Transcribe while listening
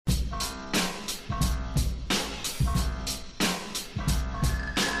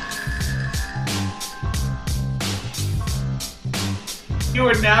You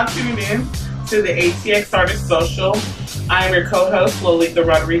are now tuned in to the ATX Artist Social. I am your co-host, Lolita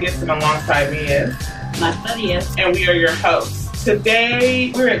Rodriguez, and alongside me is Magda Diaz. And we are your hosts.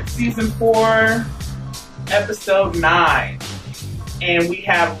 Today, we're at Season 4, Episode 9. And we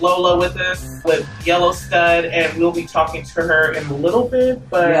have Lola with us with YellaStud, and we'll be talking to her in a little bit.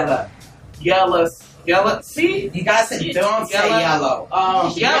 But Yella. See? You guys said don't say yellow.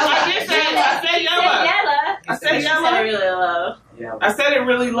 I did say it. I said yellow. I said You said it really low. I said it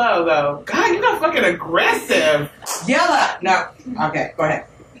really low, though. God, you got fucking aggressive. Yella. No. Okay, go ahead.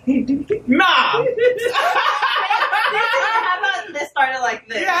 Nah. How about this started like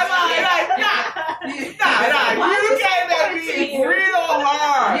this? Yeah, nah. You came at me real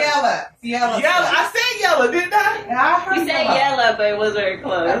hard. Yella. I said yellow, didn't I? Yeah, I heard You said yellow, but it was very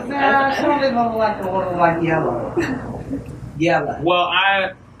close. It sounded a little like yellow. Yella. Well,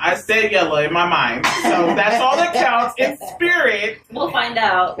 I said yellow in my mind, so that's all that counts. In spirit, We'll find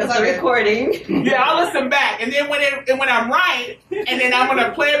out with the recording. yeah, I'll listen back, and then when I'm right, and then I'm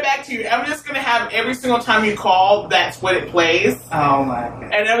gonna play it back to you. I'm just gonna have every single time you call, that's what it plays. Oh my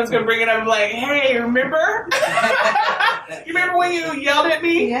god. And I was gonna bring it up and be like, hey, remember? You remember when you yelled at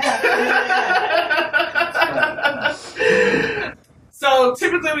me? Yeah. So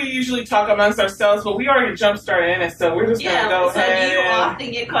typically we usually talk amongst ourselves, but we already jump started in it, so we're just gonna go ahead. Do you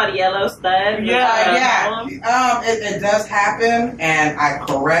often get called YellaStud? Yeah. It does happen, and I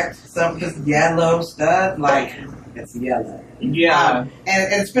correct some just YellaStud, like it's yellow. Yeah.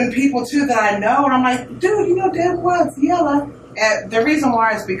 And it's been people too that I know, and I'm like, dude, you know damn well it's yellow. And the reason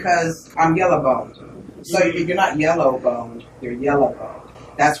why is because I'm yellow boned. So you're not yellow boned, you're yellow boned.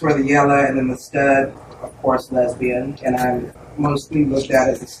 That's where the yellow and then the stud, of course, lesbian, and I'm mostly looked at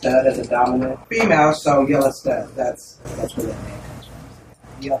as a stud, as a dominant female, so YellaStud. That's where that name comes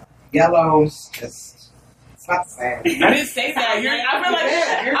from. Yellows, it's not the same. I didn't say that. You're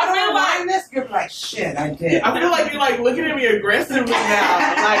like, shit, I did. I feel like you're like looking at me aggressively now.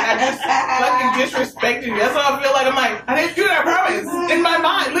 Like I just fucking disrespected you. That's how I feel like. I'm like, I didn't do that, I promise. In my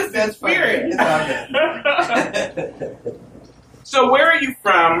mind, listen, that's spirit. It's all good. So where are you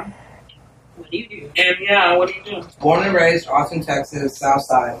from? What do you do? And what do you do? Born and raised, Austin, Texas, South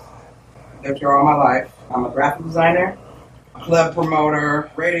Side. Lived here all my life. I'm a graphic designer, club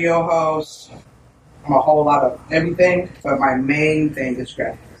promoter, radio host. I'm a whole lot of everything, but my main thing is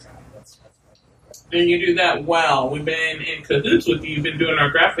graphic design. That's And you do that well. We've been in cahoots with you. You've been doing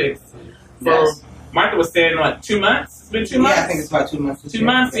our graphics for, Martha was saying, what, 2 months? It's been 2 months? Yeah, I think it's about 2 months. 2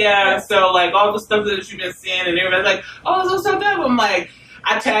 months, yeah. So, like, all the stuff that you've been seeing, and everybody's like, oh, those are so dope. I'm like,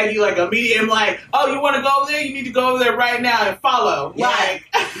 I tag you like immediately. I'm like, oh, you want to go over there? You need to go over there right now and follow. Yeah. Like,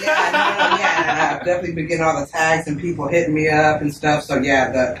 And I've definitely been getting all the tags and people hitting me up and stuff. So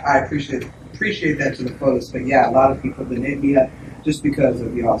I appreciate that to the fullest. But yeah, a lot of people have been hitting me up just because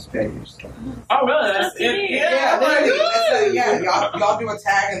of y'all's page. So. Oh, really? That's it. Y'all do a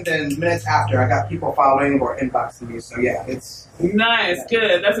tag, and then minutes after, I got people following or inboxing me. So yeah, it's nice,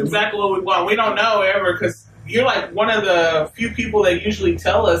 good. That's exactly what we want. We don't know ever because you're like one of the few people that usually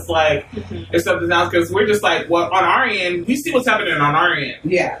tell us like if something's out, because we're just like, well, on our end, we see what's happening on our end.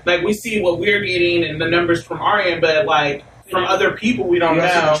 Yeah, like we see what we're getting and the numbers from our end, but like from other people, we don't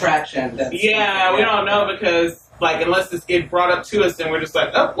know. Traction. We don't know because like unless it's get brought up to us, then we're just like,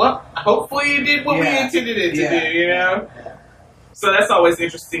 oh well, hopefully you did what we intended it to do, you know. So that's always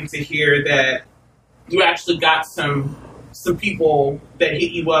interesting to hear that you actually got some people that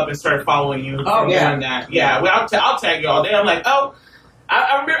hit you up and started following you. Oh, yeah. Doing that. Yeah. Well, I'll tag you all day. I'm like, oh,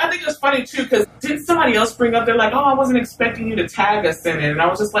 I remember, I think it was funny too, because didn't somebody else bring up, they're like, oh, I wasn't expecting you to tag us in it. And I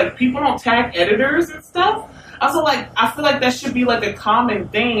was just like, people don't tag editors and stuff. Also, like, I feel like that should be like a common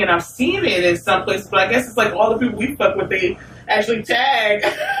thing, and I've seen it in some places, but I guess it's like all the people we fuck with, they actually tag.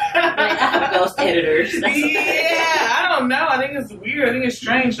 Like ghost editors. Yeah, I don't know. I think it's weird. I think it's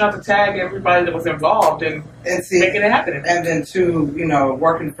strange not to tag everybody that was involved and see, making it happen. And then too,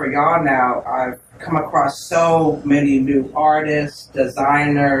 working for y'all now, I've come across so many new artists,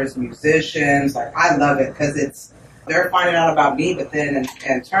 designers, musicians. Like, I love it because they're finding out about me, but then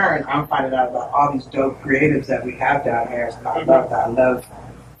in turn, I'm finding out about all these dope creatives that we have down here. So I love that. I love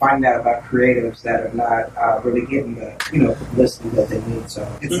finding out about creatives that are not really getting the publicity that they need. So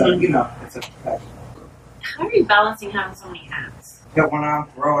it's it's a pleasure. How are you balancing having so many hats? Put one on,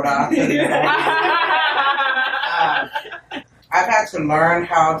 throw it on. I've had to learn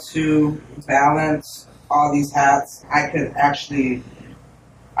how to balance all these hats. I could actually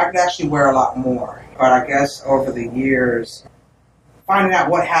wear a lot more, but I guess over the years, finding out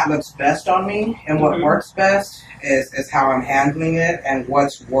what hat looks best on me and what works best is how I'm handling it and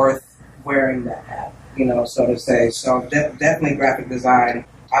what's worth wearing that hat. so to say. So definitely graphic design.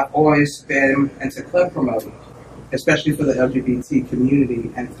 I've always been into club promoting, especially for the LGBT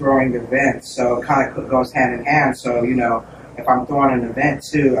community and throwing events. So it kind of goes hand in hand. So, if I'm throwing an event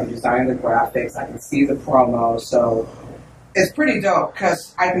too, I'm designing the graphics, I can see the promos. So it's pretty dope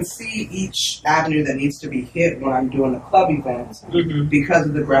because I can see each avenue that needs to be hit when I'm doing a club event because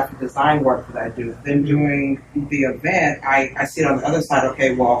of the graphic design work that I do. Then doing the event, I see it on the other side,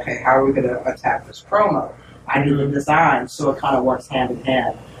 how are we going to attack this promo? I do the design, so it kind of works hand in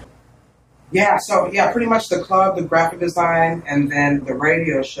hand. Yeah, so pretty much the club, the graphic design, and then the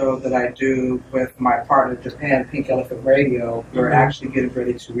radio show that I do with my partner Japan, Pink Elephant Radio. We're actually getting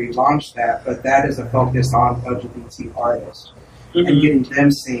ready to relaunch that, but that is a focus on LGBT artists and getting them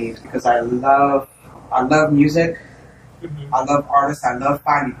seen because I love music. I love artists. I love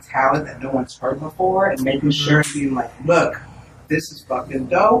finding talent that no one's heard before and making sure and being like, look, this is fucking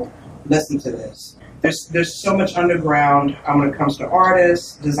dope. Listen to this. There's so much underground when it comes to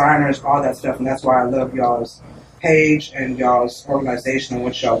artists, designers, all that stuff, and that's why I love y'all's page and y'all's organization and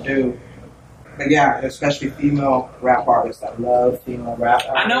what y'all do. But yeah, especially female rap artists. I love female rap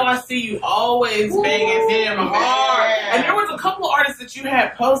artists. I know I see you always banging them hard. And there was a couple of artists that you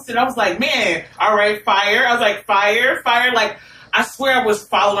had posted. I was like, man, all right, fire. I was like, fire. Like, I swear I was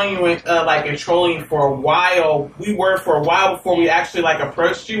following you and trolling you for a while. We were for a while before we actually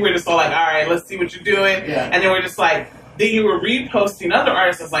approached you. We're just all like, all right, let's see what you're doing. Yeah. And then we're just like, then you were reposting other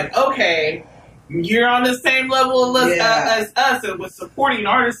artists. I was like, okay, you're on the same level as us and with supporting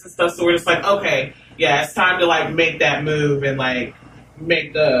artists and stuff. So we're just like, okay, yeah, it's time to make that move and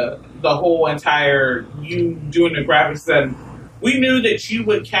make the whole entire you doing the graphics. And we knew that you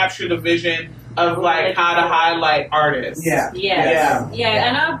would capture the vision of how to highlight artists. And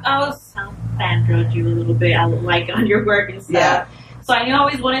I was fangirled you a little bit. I on your work and stuff. Yeah. So I knew I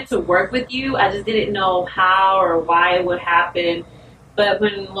always wanted to work with you. I just didn't know how or why it would happen. But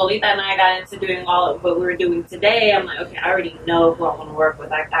when Lolita and I got into doing all of what we were doing today, I'm like, okay, I already know who I want to work with.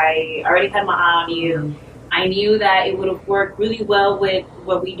 I already had my eye on you. I knew that it would have worked really well with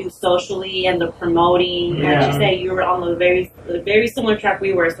what we do socially and the promoting. Yeah. Like you said, you were on the very similar track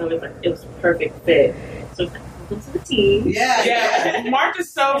we were, so it was a perfect fit. So welcome to the team. Yeah.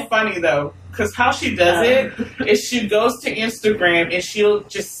 Martha's so funny though, because how she does it is she goes to Instagram and she'll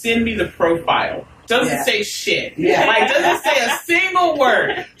just send me the profile. Doesn't say shit. Yeah. Doesn't say a single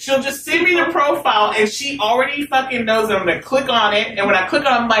word. She'll just send me the profile and she already fucking knows that I'm gonna click on it, and when I click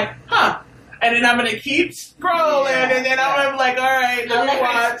on it, I'm like, huh. And then I'm going to keep scrolling, and then I'm like, all right, let me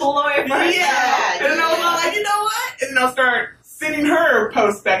watch. Explore it first. And then I'm like, you know what? And then I'll start sending her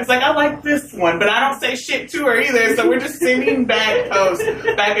posts back. It's like, I like this one, but I don't say shit to her either, so we're just sending back posts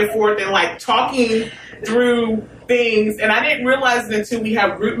back and forth and, talking through things. And I didn't realize it until we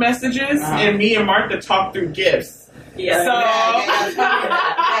have group messages, and me and Martha talk through GIFs. Yeah. So,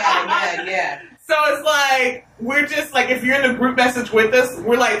 yeah. So it's like, we're just if you're in the group message with us,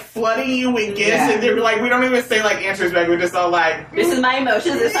 we're flooding you with gifts, and they're we don't even say answers back. We're just all this is my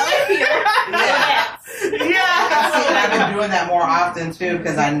emotions. This is how I feel. I've been doing that more often too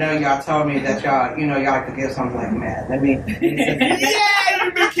because I know y'all told me that y'all like to give something man. Let me. You've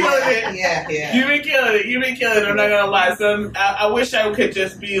been killing it. Yeah. You've been killing it. I'm not gonna lie. So I wish I could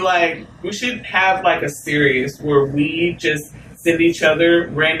just be we should have a series where we just send each other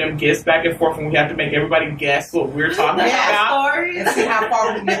random gifts back and forth, and we have to make everybody guess what we're talking about. And see how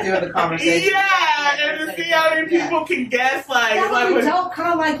far we can get through the conversation. And to see how many people can guess. That would be dope,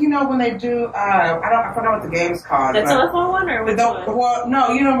 kind of when they do, I forgot what the game's called. The telephone one or which one? Well, no,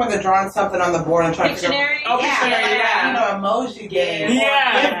 when they're drawing something on the board and trying to figure out. Pictionary, emoji game.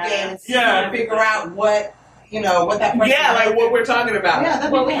 Or gift game. And see how to figure out what that person what we're talking about. Yeah,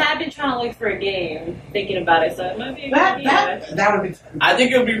 we have been trying to look for a game, thinking about it, so it might be a good idea. That would be. I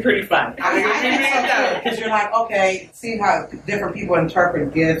think it would be pretty fun. I think because you're okay, see how different people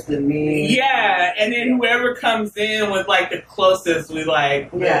interpret gifts and meanings. Yeah, and then whoever comes in with the closest, we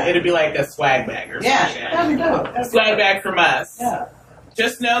it'd be a swag bag or something. Yeah, that'd be dope. Swag bag from us. Yeah.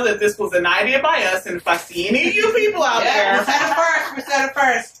 Just know that this was an idea by us, and if I see any of you people out there, we said it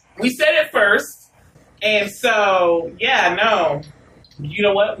first. We said it first. And so, you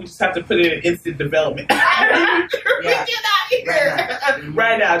know what? We just have to put it in instant development. Get out of here.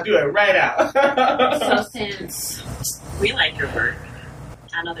 Right now. Do it right now. So since we like your work,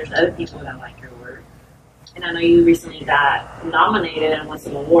 I know there's other people that like your work. And I know you recently got nominated and won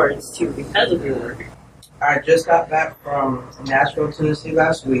some awards, too, because of your work. I just got back from Nashville, Tennessee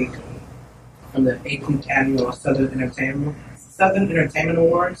last week from the 18th Annual Southern Entertainment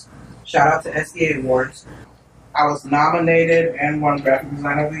Awards. Shout out to SEA Awards. I was nominated and won Graphic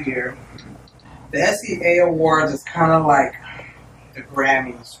Design of the Year. The SEA Awards is kind of like the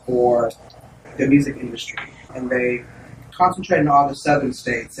Grammys for the music industry, and they concentrate in all the southern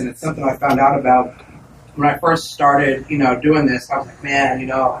states, and it's something I found out about when I first started, doing this. I was like, man,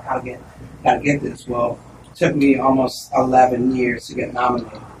 I gotta get this. Well, it took me almost 11 years to get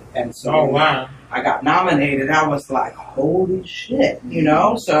nominated, and so I got nominated. I was like, holy shit,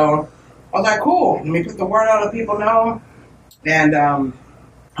 So I was like, cool. Let me put the word out, let people know, and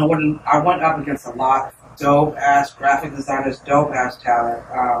I went up against a lot of dope-ass graphic designers, dope-ass talent.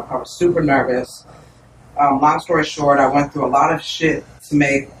 I was super nervous. Long story short, I went through a lot of shit to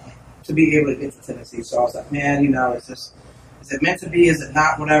be able to get to Tennessee. So I was like, man, is it meant to be? Is it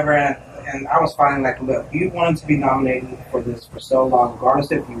not? Whatever. And I was finding like, look, you wanted to be nominated for this for so long,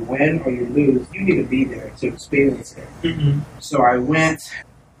 regardless if you win or you lose, you need to be there to experience it. Mm-hmm. So I went.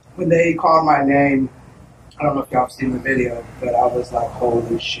 When they called my name, I don't know if y'all have seen the video, but I was like,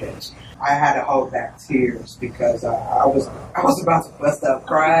 holy shit. I had to hold back tears because I was about to bust up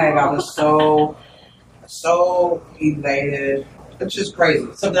crying. I was so elated. It's just crazy.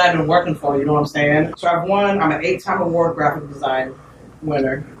 Something I've been working for, you know what I'm saying? So I've won. I'm an 8-time award graphic design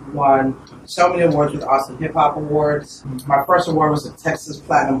winner. Won so many awards with Austin Hip Hop Awards. My first award was the Texas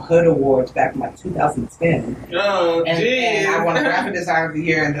Platinum Hood Awards back in like 2010. Oh, and I won a graphic designer of the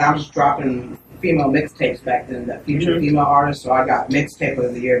year, and then I was dropping female mixtapes back then that featured female artists. So I got mixtape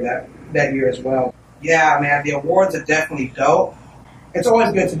of the year that year as well. Yeah, man, the awards are definitely dope. It's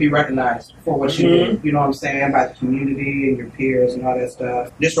always good to be recognized for what you do, you know what I'm saying, by the community and your peers and all that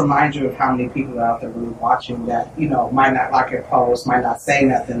stuff. Just remind you of how many people are out there really watching that, might not like your post, might not say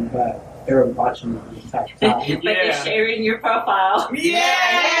nothing, but they're watching you the entire time. But they're sharing your profile. You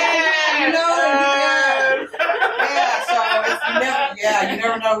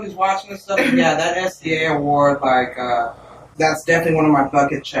never know who's watching this stuff. Yeah, that SDA award, that's definitely one of my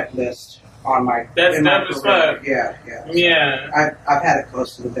bucket checklists. On my that's never fun. Yeah. Yeah. I've had it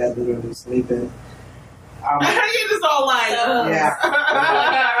close to the bed, literally sleeping. You just all like, so, you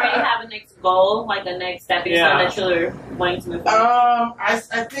already have a next goal, like the next stepping stone that you're wanting to move on? I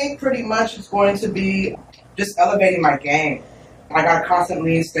think pretty much it's going to be just elevating my game. I gotta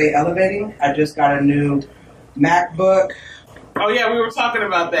constantly stay elevating. I just got a new MacBook. Oh yeah, we were talking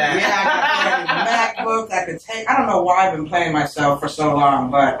about that. Yeah, I got a MacBook that could take. I don't know why I've been playing myself for so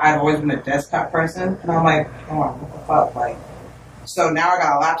long, but I've always been a desktop person, and I'm like, come on, what the fuck, So now I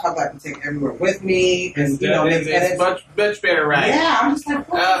got a laptop that I can take everywhere with me, and it's much better, right? Yeah, I'm just like,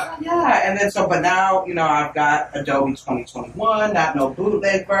 and then but now I've got Adobe 2021, not no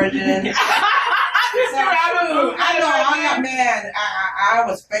bootleg version. I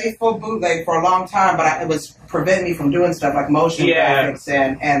was faithful bootleg for a long time, but it was preventing me from doing stuff like motion graphics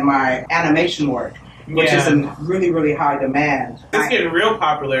and my animation work, which is in really, really high demand. It's getting real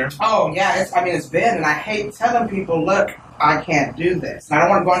popular. Oh, yeah. It's been, and I hate telling people, look, I can't do this. And I don't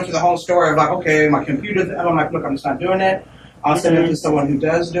want to go into the whole story of okay, my computer, and I'm like, look, I'm just not doing it. I'll send it to someone who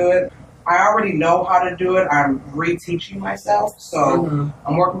does do it. I already know how to do it. I'm reteaching myself, so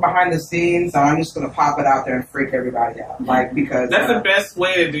I'm working behind the scenes. And I'm just going to pop it out there and freak everybody out, because that's the best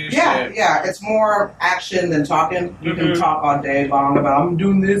way to do shit. Yeah. It's more action than talking. You can talk all day long about I'm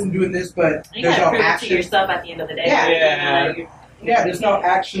doing this, but there's no action to yourself at the end of the day. Yeah, there's no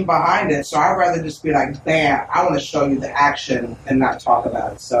action behind it. So I'd rather just be like, bam, I want to show you the action and not talk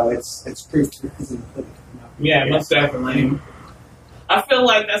about it. So it's proof. Yeah, most definitely. I feel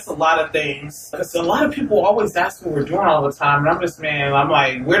like that's a lot of things. Because a lot of people always ask what we're doing all the time. And I'm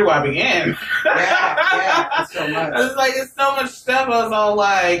like, where do I begin? It's so much. I was like, it's so much stuff. I was all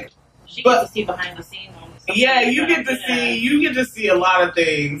like... She gets to see behind the scenes. Yeah, you get to see a lot of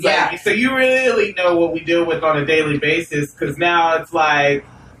things. Yeah. So you really know what we deal with on a daily basis. Because now it's like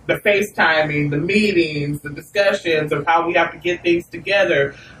the FaceTiming, the meetings, the discussions of how we have to get things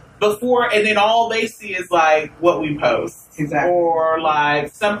together. And then all they see is like what we post. Exactly. Or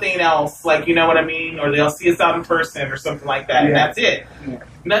like something else, like, you know what I mean? Or they'll see us out in person or something like that. Yeah. And that's it. Yeah.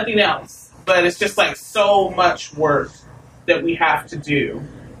 Nothing else. But it's just like so much work that we have to do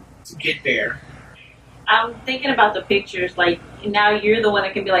to get there. I'm thinking about the pictures. Like, now you're the one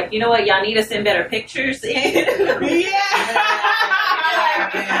that can be like, you know what? Y'all need to send better pictures.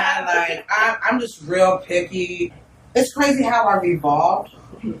 I'm just real picky. It's crazy how I've evolved.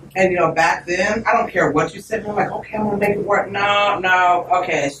 And, back then, I don't care what you said. I'm like, okay, I'm going to make it work. No.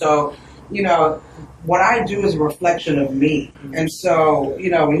 Okay, so, what I do is a reflection of me. And so,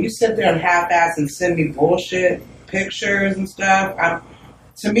 when you sit there and half-ass and send me bullshit pictures and stuff,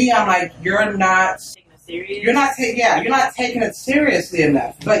 to me, I'm like, you're not serious. You're not taking it seriously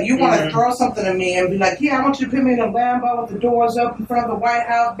enough. But you want to throw something at me and be like, yeah, I want you to put me in a Lambo with the doors open in front of the White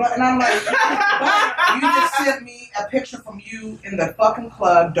House. And I'm like, but you just sent me a picture from you in the fucking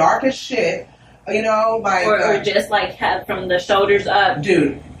club, dark as shit. You know, like or just like have from the shoulders up,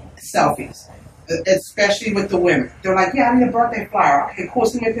 dude. Selfies, especially with the women. They're like, yeah, I need a birthday flyer. Okay, cool,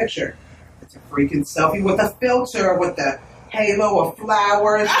 send me a picture. It's a freaking selfie with a filter, with the halo of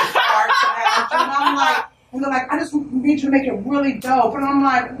flowers and hearts and I'm like, and they're like, I just need you to make it really dope. And I'm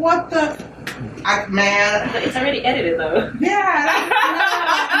like, what the? Man. It's already edited, though. Yeah. Man.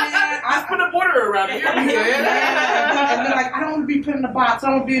 I put a border around it. And they're like, I don't want to be put in a box. I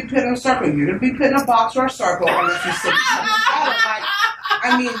don't want to be put in a circle. You're going to be put in a box or a circle unless you sit like,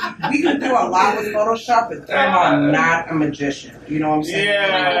 I mean, we can do a lot with Photoshop, but I'm not a magician. You know what I'm saying?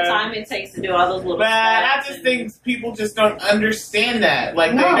 Yeah. Like the time it takes to do all those little But I just think people just don't understand that.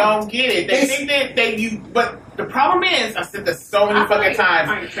 Like, they don't get it. They think that you... But the problem is, I said this so many fucking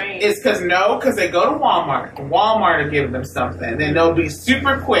times, it's because they go to Walmart. Walmart will give them something. Then they'll be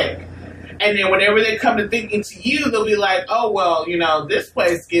super quick. And then whenever they come to thinking to you, they'll be like, oh, well, you know, this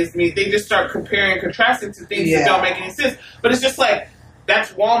place gives me... They just start comparing and contrasting to things that don't make any sense. But it's just like...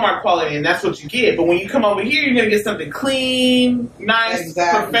 That's Walmart quality, and that's what you get. But when you come over here, you're going to get something clean, nice,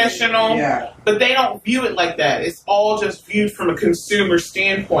 professional. Yeah. But they don't view it like that. It's all just viewed from a consumer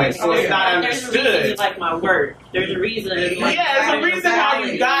standpoint, so it's not understood. There's a reason you like my work. There's a reason. There's a reason how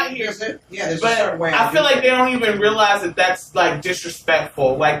you got here. There's but a certain way. I feel like they don't even realize that that's, like,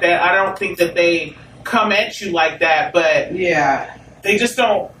 disrespectful. Like, that. I don't think that they come at you like that, but they just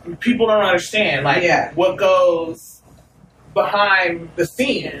don't, people don't understand, like, what goes behind the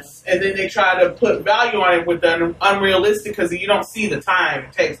scenes, and then they try to put value on it with the unrealistic because you don't see the time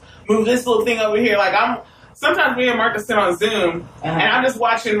it takes. Move this little thing over here. Like sometimes me and Martha sit on Zoom, and I'm just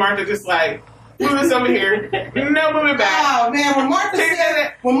watching Martha just like move this over here. No, move it back. Oh man, when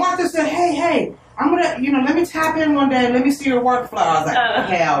Martha said, hey, I'm gonna, let me tap in one day. Let me see your workflow. I was like,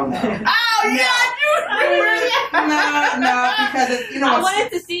 hell no. Oh yeah, no, because it's, I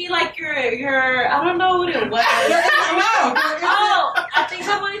wanted to see like your I don't know what it was. I think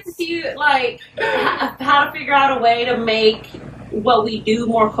I wanted to see like how to figure out a way to make what we do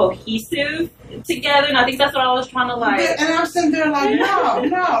more cohesive together, and I think that's what I was trying to like. And I'm sitting there like, no,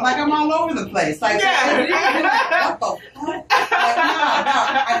 like I'm all over the place. Like, what the fuck? Like, no.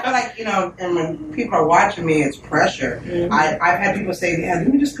 I feel like, and when people are watching me, it's pressure. Mm-hmm. I've had people say, yeah, let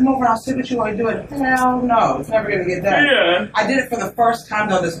me just come over and I'll sit with you while you do it. Hell no, it's never going to get done. Yeah. I did it for the first time,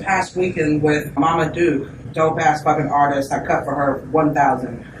 though, this past weekend with Mama Duke, dope-ass fucking artist. I cut for her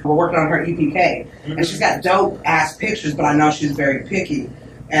 1,000. We're working on her EPK. Mm-hmm. And she's got dope-ass pictures, but I know she's very picky.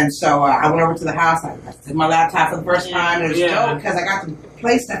 And so I went over to the house. I did my laptop for the first time. It was dope because I got to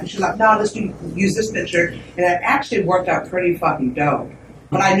play stuff. And she's like, no, let's use this picture. And it actually worked out pretty fucking dope.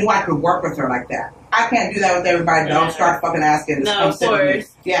 But I knew I could work with her like that. I can't do that with everybody. Don't start fucking asking. No, of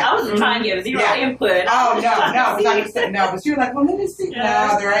course. Yeah. I was trying to give zero input. Oh, no. But you're like, well, let me see.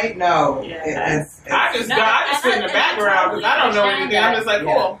 No, there ain't no. Yeah. I just sit in the background because I don't know anything. I'm just like,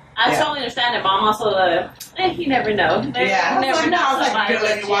 cool. I totally understand it, but I'm also you never know. I was like, good,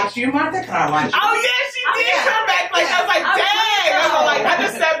 let me watch you, Martha. Can I watch you? Oh, yeah, she did come back. Like, I was like, dang. I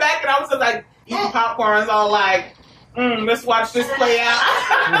just sat back and I was just like, eating popcorn. I was all like, let's watch this play out.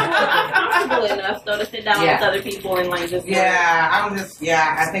 I'm comfortable enough, though, to sit down with other people and, like, just...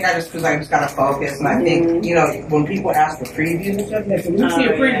 I think I just got to focus. And I think, when people ask for previews and stuff, like, let me see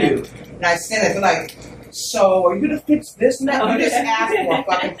a preview. And I send it, they're like, so are you going to fix this now? You just asked for a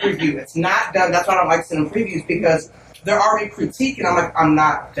fucking preview. It's not done. That's why I don't like sending previews, because they're already critiquing. I'm like, I'm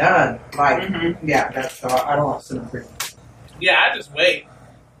not done. Like, that's I don't want to send a preview. Yeah, I just wait.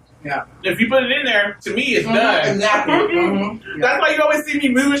 Yeah. If you put it in there, to me, it's done. Exactly. That's why you always see me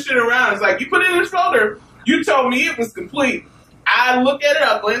moving shit around. It's like, you put it in this folder, you told me it was complete. I look at it,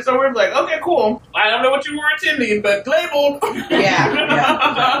 I'll glance over and be like, okay, cool. I don't know what you were intending, but labeled.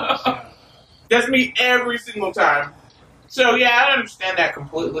 Yeah. That's me every single time. So, yeah, I understand that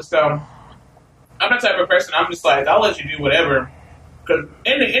completely. So, I'm the type of person, I'm just like, I'll let you do whatever. Because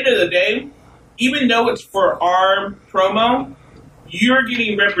in the end of the day, even though it's for our promo, you're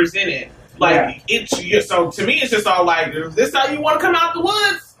getting represented. Like, so to me, it's just all like, is this how you want to come out the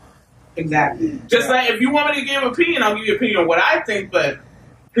woods? Exactly. Just like, if you want me to give an opinion, I'll give you an opinion on what I think, but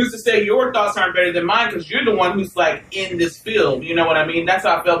who's to say your thoughts aren't better than mine, because you're the one who's, like, in this field. You know what I mean? That's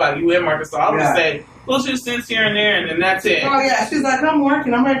how I feel about you and Marcus. So I'll just say, little shit sense here and there, and then that's it. Oh, yeah. She's like, I'm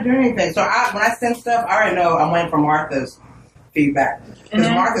working. I'm not doing anything. So when I send stuff, I already know I'm waiting for Martha's feedback. Because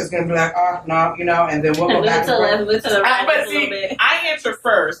Martha's going to be like, oh, no, you know, and then we'll go back to the right but see, I answer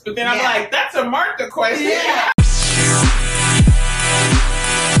first, but then I'm like, that's a Martha question. Yeah.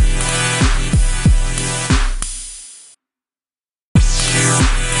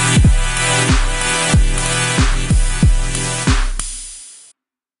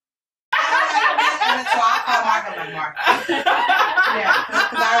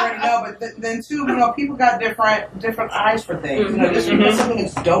 I already know, but then too, you know, people got different eyes for things. You know, just because something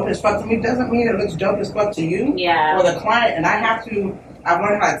looks dope as fuck to me doesn't mean it looks dope as fuck to you or the client. And I've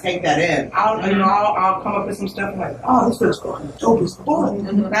learned how to take that in. I'll come up with some stuff like, oh, this looks fucking dope as fuck.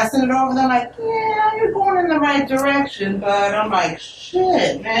 And I send it over, and they're like, yeah, you're going in the right direction, but I'm like,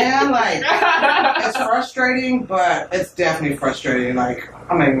 shit, man, like, it's frustrating, but it's definitely frustrating. Like,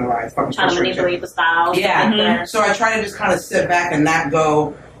 I'm not even gonna lie, it's fucking trying frustrating. to manipulate the style. Yeah. So I try to just kind of sit back and not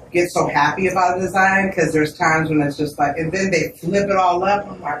get so happy about a design, because there's times when it's just like, and then they flip it all up.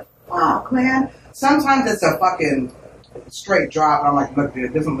 I'm like, fuck, man. Sometimes it's a fucking straight drop, and I'm like, look,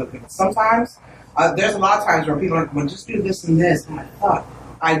 dude, it doesn't look good. Sometimes, there's a lot of times where people are like, well, just do this and this. I'm like, fuck.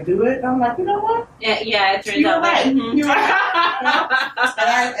 I do it, and I'm like, you know what? Yeah, it turns out right. You're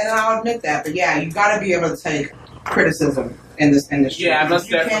right. And I'll admit that, but yeah, you got to be able to take criticism in this industry. Yeah, most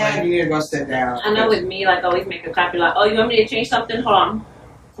definitely. You need to go sit down. I know with me, like, I always make a copy, like, oh, you want me to change something? Hold on.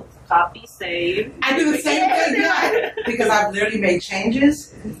 Copy, save. I do the same thing, yeah. Because I've literally made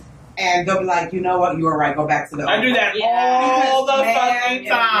changes, and they'll be like, you know what, you were right, go back to the I do that all the fucking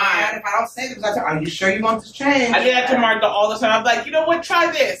time. If I don't say this, I say, are you sure you want this change? I do that to Martha all the time. I'm like, you know what,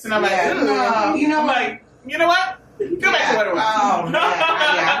 try this. And I'm like, no, you know I'm what? like, you know what? Go back to what it was. Oh, man.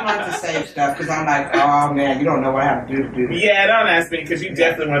 I don't like to save stuff, because I'm like, oh, man, you don't know what I have to do this. Yeah, don't ask me, because you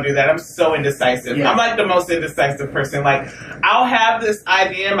definitely want to do that. I'm so indecisive. Yeah. I'm like the most indecisive person. Like, I'll have this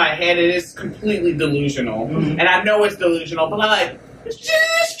idea in my head, and it's completely delusional. And I know it's delusional, but I'm like,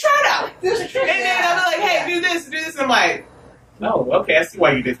 just try it out. And then I'll be like, hey, do this. And I'm like, oh, okay, I see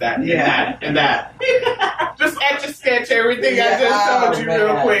why you did that. And that. Just etch a sketch everything I just told you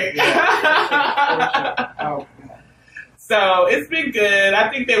real quick. Oh, so it's been good. I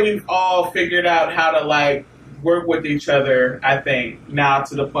think that we've all figured out how to, like, work with each other, I think, now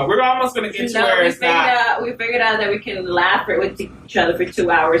to the point. We're almost going to get to where it's not. We figured out that we can laugh with each other for 2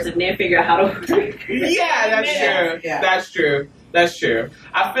 hours and then figure out how to work. Yeah, that's true. Yeah. That's true.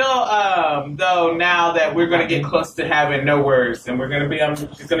 I feel, though, now that we're going to get close to having no words, and we're going to be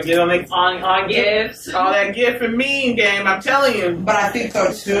she's going to get on gifts. All that gift and mean game, I'm telling you. But I think,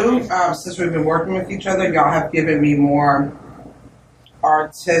 though, too, since we've been working with each other, y'all have given me more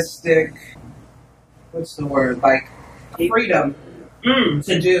artistic, what's the word, like, freedom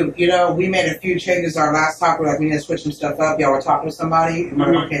to do. You know, we made a few changes our last talk. We're like, we need to switch some stuff up. Y'all were talking to somebody, and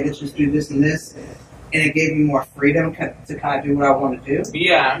we're like, okay, let's just do this and this. And it gave me more freedom to kind of do what I want to do.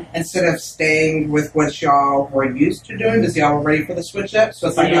 Yeah. Instead of staying with what y'all were used to doing, because y'all were ready for the switch up. So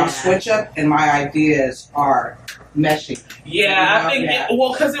it's like y'all switch up, and my ideas are meshing. Yeah, I think,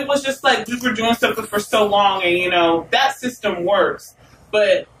 because it was just like we were doing something for so long, and, you know, that system works.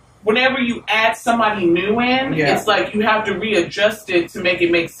 But whenever you add somebody new in, it's like you have to readjust it to make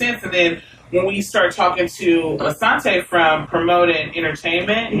it make sense. And then when we start talking to Asante from Promoting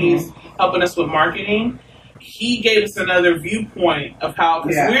Entertainment, he's helping us with marketing. He gave us another viewpoint of how,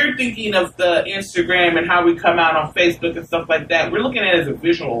 because we're thinking of the Instagram and how we come out on Facebook and stuff like that. We're looking at it as a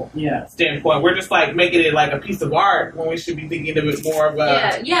visual standpoint. We're just like making it like a piece of art when we should be thinking of it more of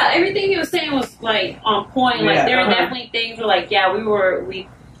a... Yeah, everything he was saying was like on point. Like there were definitely things where like,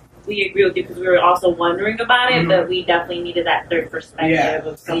 we agree with you because we were also wondering about it, but we definitely needed that third perspective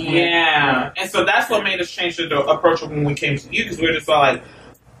of something. Yeah. And so that's what made us change the approach when we came to you, because we were just all like,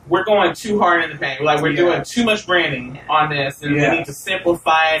 we're going too hard in the paint. Like, we're doing too much branding on this, and we need to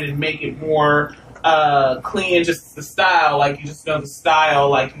simplify it and make it more clean, just the style. Like, you just know the style,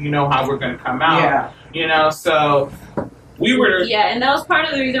 like, you know how we're going to come out. Yeah. You know, so... We were... Yeah, and that was part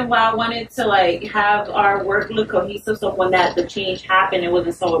of the reason why I wanted to, like, have our work look cohesive, so when the change happened, it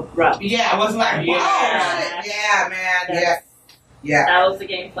wasn't so abrupt. Yeah, it wasn't like, whoa, shit. Yeah, man, yeah. That was the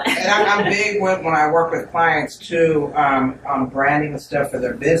game plan. And I'm big when I work with clients, too, on branding and stuff for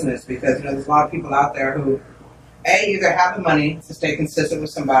their business, because, you know, there's a lot of people out there who, either have the money to stay consistent with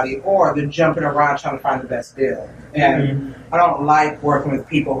somebody, or they're jumping around trying to find the best deal. And I don't like working with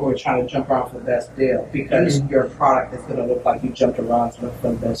people who are trying to jump around for the best deal, because your product is going to look like you jumped around to look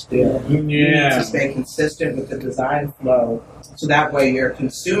for the best deal. You need to stay consistent with the design flow, so that way your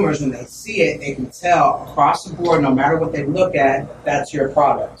consumers, when they see it, they can tell across the board, no matter what they look at, that's your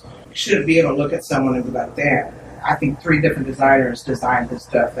product. You shouldn't be able to look at someone and be like, damn, I think 3 different designers designed this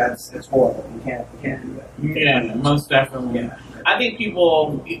stuff. It's horrible. You can't do that. Yeah, most definitely. Yeah. I think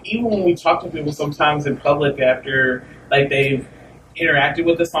people, even when we talk to people sometimes in public after like they've interacted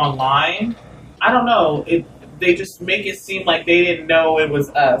with us online, I don't know, they just make it seem like they didn't know it was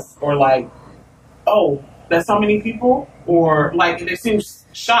us, or like, oh, that's how many people, or like they seem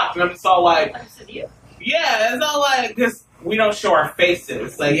shocked, and I'm just all like, yeah, it's all like, because we don't show our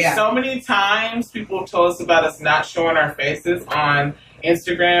faces. Like, so many times people have told us about us not showing our faces on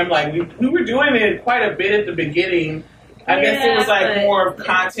Instagram. Like, we were doing it quite a bit at the beginning. I guess it was like more of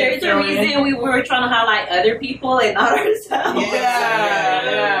content. There's a reason we were trying to highlight other people and not ourselves.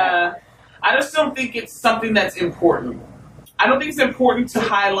 Yeah. I just don't think it's something that's important. I don't think it's important to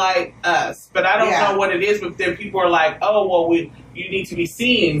highlight us, but I don't know what it is. But then people are like, "Oh, well, you need to be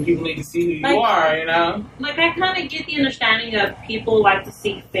seen. People need to see who you are." You know, like I kind of get the understanding of people like to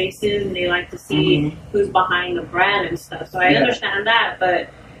see faces and they like to see who's behind the brand and stuff. So I understand that, but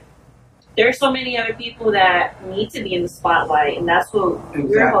there's so many other people that need to be in the spotlight, and that's what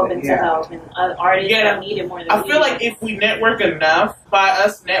we're hoping to help. And artists that need it more than I feel like if we network enough, by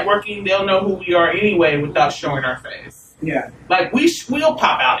us networking, they'll know who we are anyway without showing our face. Yeah. Like, we'll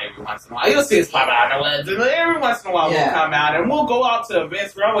pop out every once in a while. You'll see us pop out in the woods, and every once in a while we'll come out, and we'll go out to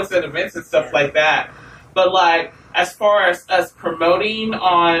events. We're always at events and stuff like that. But, like, as far as us promoting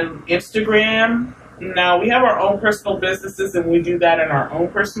on Instagram, no, we have our own personal businesses, and we do that in our own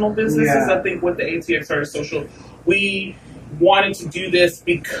personal businesses. I think with the ATX Artist Social, we wanted to do this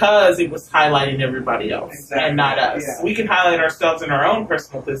because it was highlighting everybody else and not us. We can highlight ourselves in our own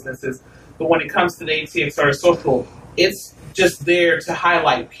personal businesses, but when it comes to the ATX Artist Social, it's just there to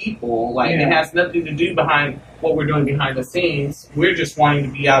highlight people. Like, it has nothing to do behind what we're doing behind the scenes. We're just wanting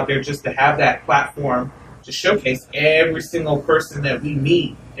to be out there just to have that platform to showcase every single person that we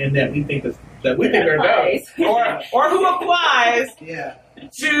meet and that we think are dope, or who applies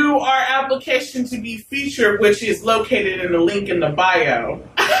to our application to be featured, which is located in the link in the bio.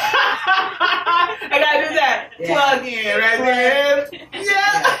 I gotta do that. Plug in right there.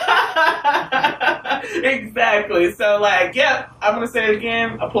 Exactly. So, like, I'm gonna say it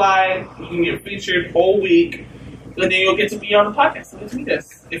again. Apply. You can get featured whole week, and then you'll get to be on the podcast and meet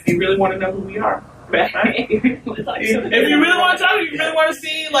us if you really want to know who we are. Right? If you really want to talk, you really want to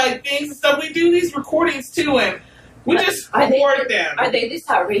see like things and stuff. We do these recordings too, and we just record them. Are they this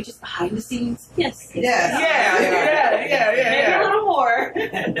outrageous behind the scenes? Yes. Yeah. Maybe a little more.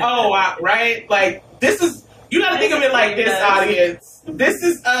 Right? Like, this is, you gotta think of it like this, audience. This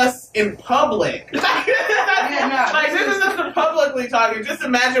is us in public. Like, this is us publicly talking. Just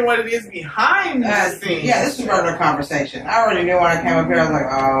imagine what it is behind the scenes. Yeah, this is regular conversation. I already knew when I came up here, I was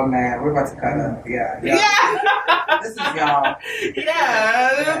like, oh man, we're about to cut up. This is y'all.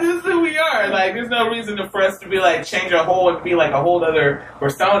 This is who we are. Like, there's no reason for us to be like, change our whole and be like a whole other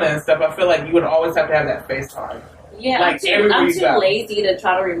persona and stuff. I feel like you would always have to have that face time. Yeah, like, I'm too lazy to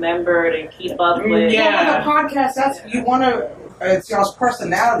try to remember it and keep up with. Yeah, the podcast, you want to, it's y'all's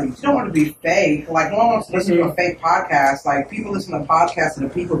personalities. You don't want to be fake. Like, no one wants to listen to a fake podcast. Like, people listen to podcasts and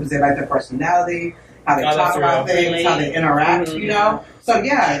the people because they like their personality, how they talk about things, how they interact, you know? So,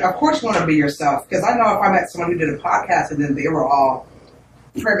 yeah, of course you want to be yourself. Because I know if I met someone who did a podcast and then they were all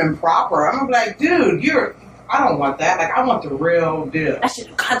prim and proper, I'm going to be like, dude, I don't want that. Like, I want the real deal. I should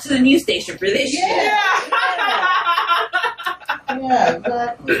have gone to the news station for this shit. Yeah,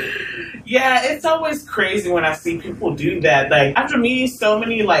 exactly. Yeah, it's always crazy when I see people do that. Like, after meeting so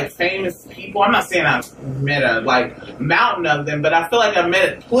many, like, famous people, I'm not saying I've met a, like, mountain of them, but I feel like I've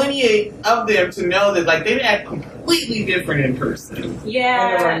met plenty of them to know that, like, they act completely different in person.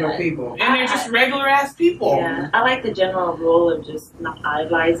 Yeah. They're regular people. And they're just regular-ass people. Yeah. I like the general rule of just not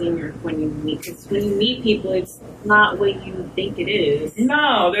idolizing when you meet, because when you meet people, it's not what you think it is.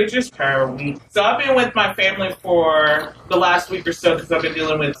 No, they're just parallel. So I've been with my family for the last week or so because I've been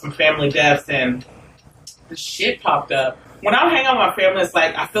dealing with some family deaths, and the shit popped up. When I hang out with my family, it's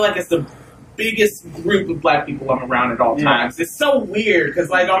like, I feel like it's the biggest group of black people I'm around at all times. It's so weird because,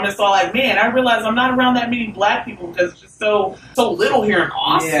 like, I'm just all like, man, I realize I'm not around that many black people because it's just so little here in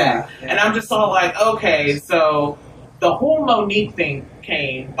Austin. And I'm just all like, okay, so the whole Monique thing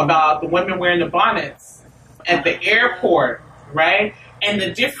came about the women wearing the bonnets at the airport, right? And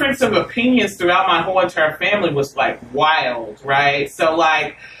the difference of opinions throughout my whole entire family was, like, wild, right? So,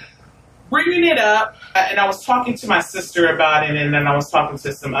 like, bringing it up, and I was talking to my sister about it, and then I was talking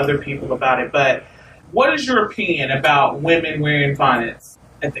to some other people about it, but what is your opinion about women wearing bonnets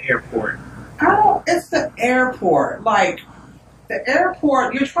at the airport? It's the airport. Like, the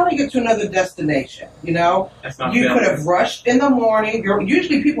airport, you're trying to get to another destination, you know? That's not you fair. could have rushed in the morning.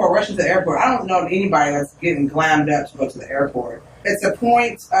 Usually people are rushing to the airport. I don't know anybody that's getting glammed up to go to the airport. It's a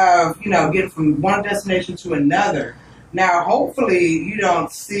point of, you know, getting from one destination to another. Now, hopefully, you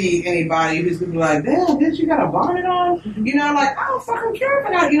don't see anybody who's going to be like, damn, bitch, you got a bonnet on? You know, like, I don't fucking care if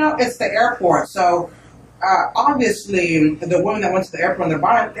I got, you know, it's the airport. So, obviously, the women that went to the airport in their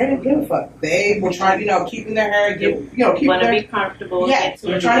bonnet, they didn't give a fuck. They were trying, you know, keeping their hair, keeping want to their... be comfortable. Yeah,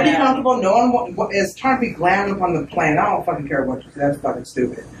 they're trying to be comfortable. No one is trying to be glammed up on the plane. I don't fucking care what you say. That's fucking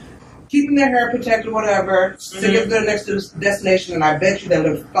stupid. Keeping their hair protected, whatever, to get to their next destination, and I bet you they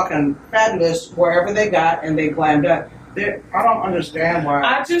look fucking fabulous wherever they got, and they glammed up. I don't understand why.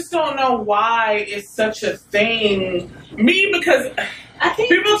 I just don't know why it's such a thing. Because I think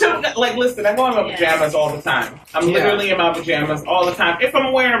people like, listen, I go in my pajamas all the time. I'm literally in my pajamas all the time. If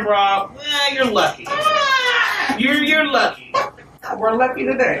I'm wearing a bra, you're lucky. You're lucky. We're lucky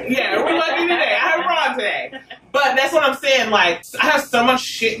today. Yeah, we're lucky today. I have a bra today. But that's what I'm saying. Like, I have so much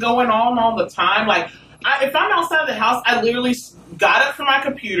shit going on all the time. Like, if I'm outside of the house, I literally got up from my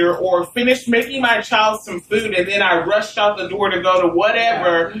computer or finished making my child some food, and then I rushed out the door to go to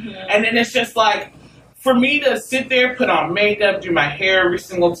whatever. Yeah. And then it's just like, for me to sit there, put on makeup, do my hair every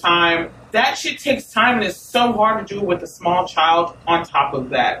single time, that shit takes time, and it's so hard to do with a small child on top of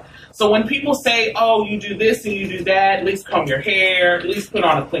that. So when people say, oh, you do this and you do that, at least comb your hair, at least put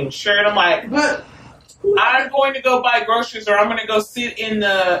on a clean shirt, I'm like, but I'm going to go buy groceries, or I'm going to go sit in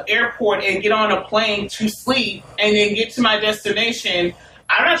the airport and get on a plane to sleep and then get to my destination.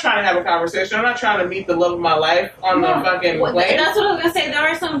 I'm not trying to have a conversation. I'm not trying to meet the love of my life on the fucking plane. That's what I was going to say. There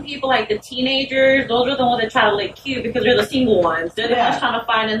are some people, like the teenagers, those are the ones that try to look cute because they're the single ones. They're the ones trying to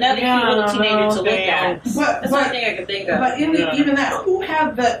find another cute little teenager to look at. That's the only thing I can think of. But even that, who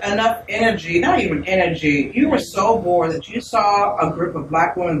had enough energy, not even energy, you were so bored that you saw a group of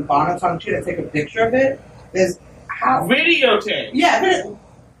black women bonnets on you to take a picture of it? Videotape. Yeah,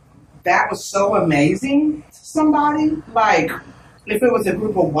 that was so amazing to somebody. Like, if it was a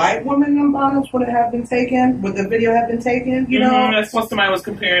group of white women in bonnets, would it have been taken? Would the video have been taken? You know? That's what somebody was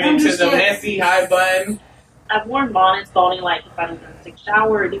comparing it to, the messy high bun. I've worn bonnets only like if I'm going to take a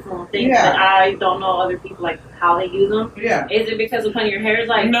shower or different things, but I don't know other people like how they use them. Yeah. Is it because of when your hair is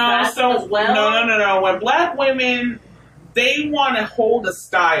like as well? No. When black women, they want to hold a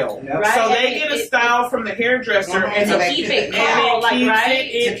style. Yep. Right? So they get a style from the hairdresser and to keep it curl, like,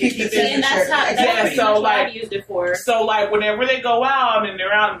 right? To keep it And that's what I've used it for. So, like, whenever they go out and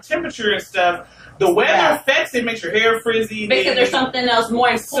they're out in temperature and stuff, the weather affects it, makes your hair frizzy. Because there's something else more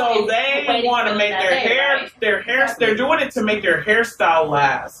important. So they want to make their hair, they're doing it to make their hairstyle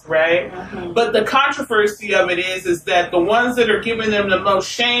last, right? Mm-hmm. But the controversy of it is that the ones that are giving them the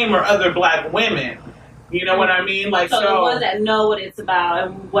most shame are other black women. You know what I mean? Like, so the ones that know what it's about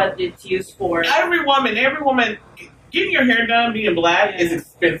and what it's used for. Every woman, getting your hair done being black is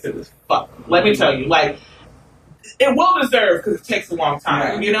expensive as fuck. Let me tell you, like, it will deserve because it takes a long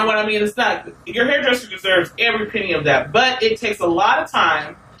time. Right. You know what I mean? It's not, your hairdresser deserves every penny of that, but it takes a lot of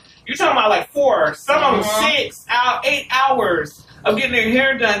time. You're talking about like 4, some of them 8 hours of getting their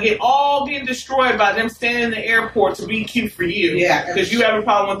hair done, getting destroyed by them standing in the airport to be cute for you. Yeah. Because you have a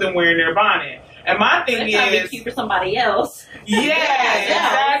problem with them wearing their bonnet. And my thing is, be cute for somebody else. Yeah,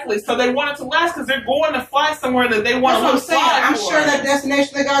 exactly. So they want it to last because they're going to fly somewhere that they want to fly. I'm sure that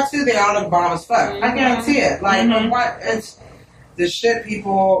destination they got to, they all look bomb as fuck. I guarantee it. Like, it's the shit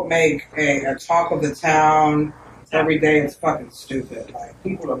people make a talk of the town every day. It's fucking stupid. Like,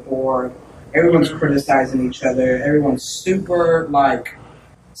 people are bored. Everyone's criticizing each other. Everyone's super like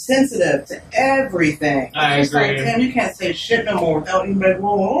sensitive to everything. I agree. Like, damn, you can't say shit no more without anybody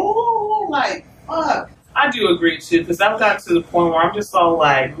going, like, fuck. I do agree too, because I've gotten to the point where I'm just all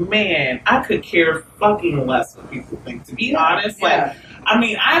like, man, I could care fucking less what people think. To be honest, like, I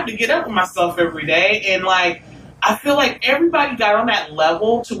mean, I have to get up with myself every day, and like, I feel like everybody got on that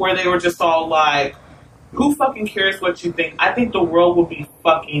level to where they were just all like, who fucking cares what you think? I think the world would be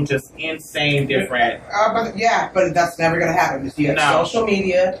fucking just insane different. But that's never going to happen. You got social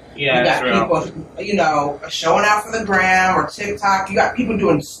media. Yeah, you got people, showing out for the gram or TikTok. You got people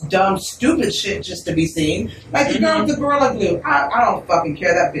doing dumb, stupid shit just to be seen. Like the girl with the Gorilla Glue. I don't fucking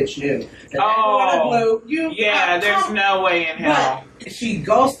care. That bitch knew. Gorilla Glue. There's no way in hell. But she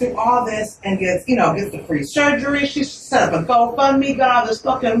goes through all this and gets the free surgery. She set up a GoFundMe, got all this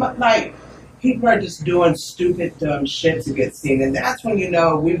fucking, like, people are just doing stupid, dumb shit to get seen. And that's when you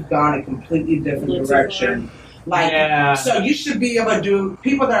know we've gone a completely different direction. Like, so you should be able to do,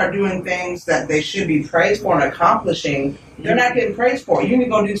 people that are doing things that they should be praised for and accomplishing, they're not getting praised for. You need to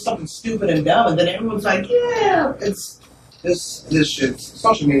go do something stupid and dumb, and then everyone's like, yeah, This shit,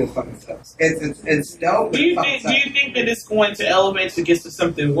 social media fucking sucks. It's dope. Do you think that it's going to elevate to get to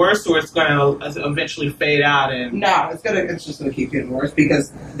something worse, or it's going to eventually fade out? And no, it's just gonna keep getting worse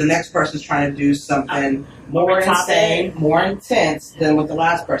because the next person's trying to do something more insane, more intense than what the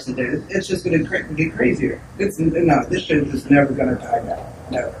last person did. It's just gonna get crazier. This shit is never gonna die down.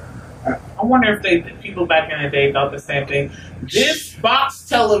 Never. I wonder if people back in the day thought the same thing. This box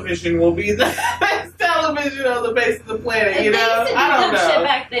television will be the best television on the face of the planet. You know, I don't know. Shit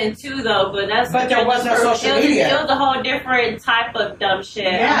back then too, though. But there was no social media. It was a whole different type of dumb shit.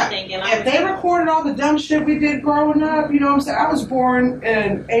 Yeah. I'm thinking. If they recorded all the dumb shit we did growing up, you know what I'm saying? I was born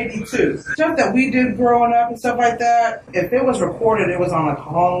in '82. Stuff that we did growing up and stuff like that. If it was recorded, it was on a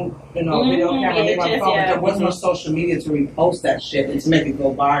home, video camera, my phone. There was no social media to repost that shit and to make it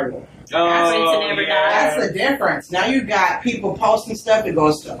go viral. That's the difference. Now you got people posting stuff. It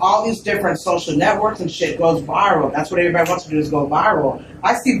goes to all these different social networks and shit goes viral. That's what everybody wants to do is go viral.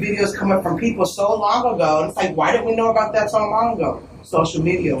 I see videos coming from people so long ago, and it's like, why didn't we know about that so long ago? Social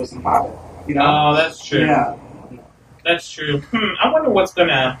media wasn't popular. You know? Oh, that's true. Yeah, that's true. I wonder what's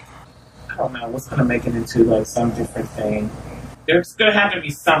gonna make it into like some different thing. There's gonna have to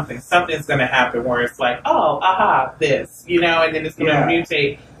be something. Something's gonna happen where it's like, oh, aha, this, and then it's gonna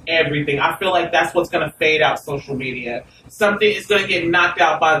mutate everything. I feel like that's what's going to fade out social media. Something is going to get knocked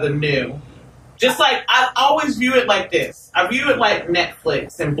out by the new. Just like, I always view it like this. I view it like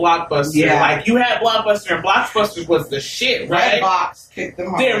Netflix and Blockbuster. Yeah. Like, you had Blockbuster, and Blockbuster was the shit, right? Redbox kicked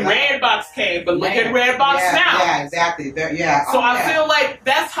them off. Then Redbox came, but look at Redbox now. Yeah, exactly. So I feel like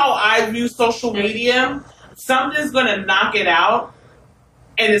that's how I view social media. Something's going to knock it out,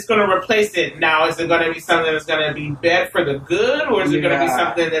 and it's going to replace it. Now, is it going to be something that's going to be bad for the good, or is it going to be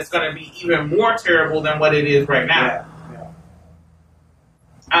something that's going to be even more terrible than what it is right now? Yeah.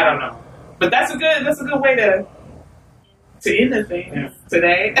 I don't know, but that's a good way to end the thing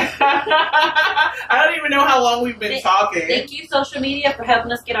today. I don't even know how long we've been talking. Thank you, social media, for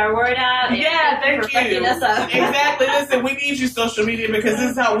helping us get our word out. Thank you. Fucking us up. Exactly. Listen, we need you, social media, because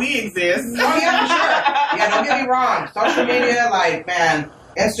this is how we exist. Oh yeah, for sure. Yeah, don't get me wrong. Social media, like, man.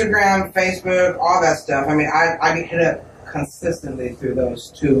 Instagram, Facebook, all that stuff. I mean, I get hit up consistently through those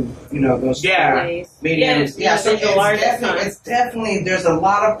two, those two mediums. So it's definitely, there's a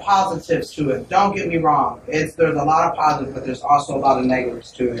lot of positives to it. Don't get me wrong. There's a lot of positives, but there's also a lot of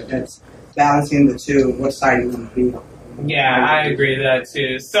negatives to it. It's balancing the two, what side you want to be. Yeah, I agree with that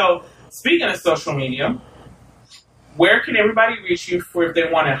too. So, speaking of social media, where can everybody reach you for if they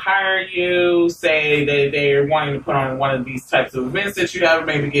want to hire you, say they're wanting to put on one of these types of events that you have,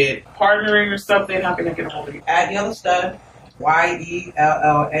 maybe get partnering or something? How can they get a hold of you? At YellaStud, YellaStud.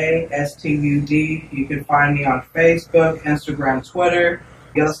 You can find me on Facebook, Instagram, Twitter,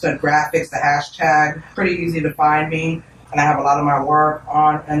 YellaStud Graphics, the hashtag. Pretty easy to find me. And I have a lot of my work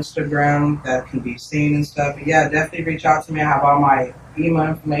on Instagram that can be seen and stuff. But yeah, definitely reach out to me. I have all my email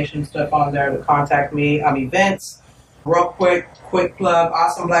information stuff on there to contact me. Events. Real quick plug,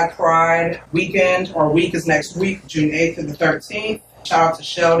 Awesome Black Pride weekend, or week is next week, June 8th to the 13th. Shout out to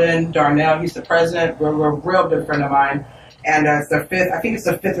Sheldon Darnell, he's the president. We're a real good friend of mine. And it's their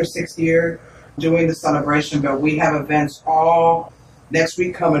fifth or sixth year doing the celebration, but we have events all next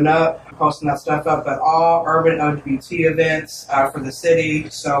week coming up, posting that stuff up, but all urban LGBT events for the city.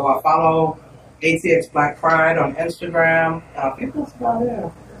 So follow ATX Black Pride on Instagram. I think that's about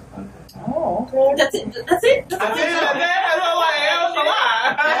it. Oh, okay. That's it. That's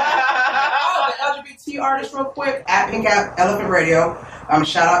all the LGBT artists, real quick, at Pink Elephant Radio.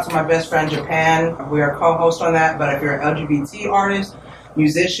 Shout out to my best friend Japan. We are co-hosts on that. But if you're an LGBT artist,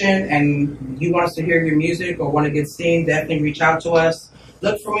 musician, and you want us to hear your music or want to get seen, definitely reach out to us.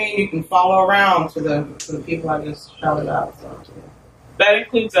 Look for me, and you can follow around to the people I just shouted out. So. That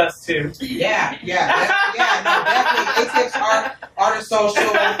includes us too. Yeah, definitely. ATX Artist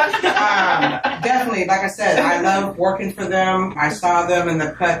Social. Definitely, like I said, I love working for them. I saw them in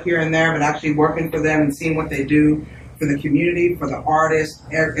the cut here and there, but actually working for them and seeing what they do for the community, for the artists,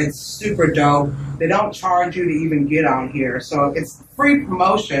 it's super dope. They don't charge you to even get on here, so it's free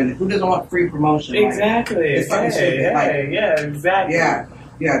promotion. Who doesn't want free promotion? Exactly. Exactly.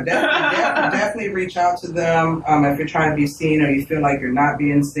 Yeah, definitely reach out to them if you're trying to be seen or you feel like you're not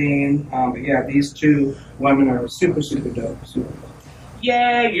being seen. But yeah, these two women are super, super dope. Super dope.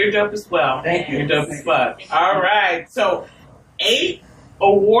 Yeah, you're dope as well. Thank you. You're dope as fuck. All right. So, 8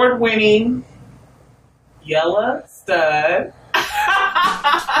 award-winning YellaStud.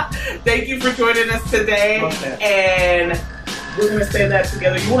 Thank you for joining us today. And we're going to say that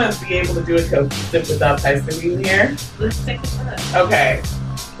together. You want us to be able to do it because Sip Without Tyson being here? Let's take it. Okay.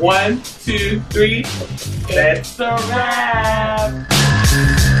 1, 2, 3. That's a wrap.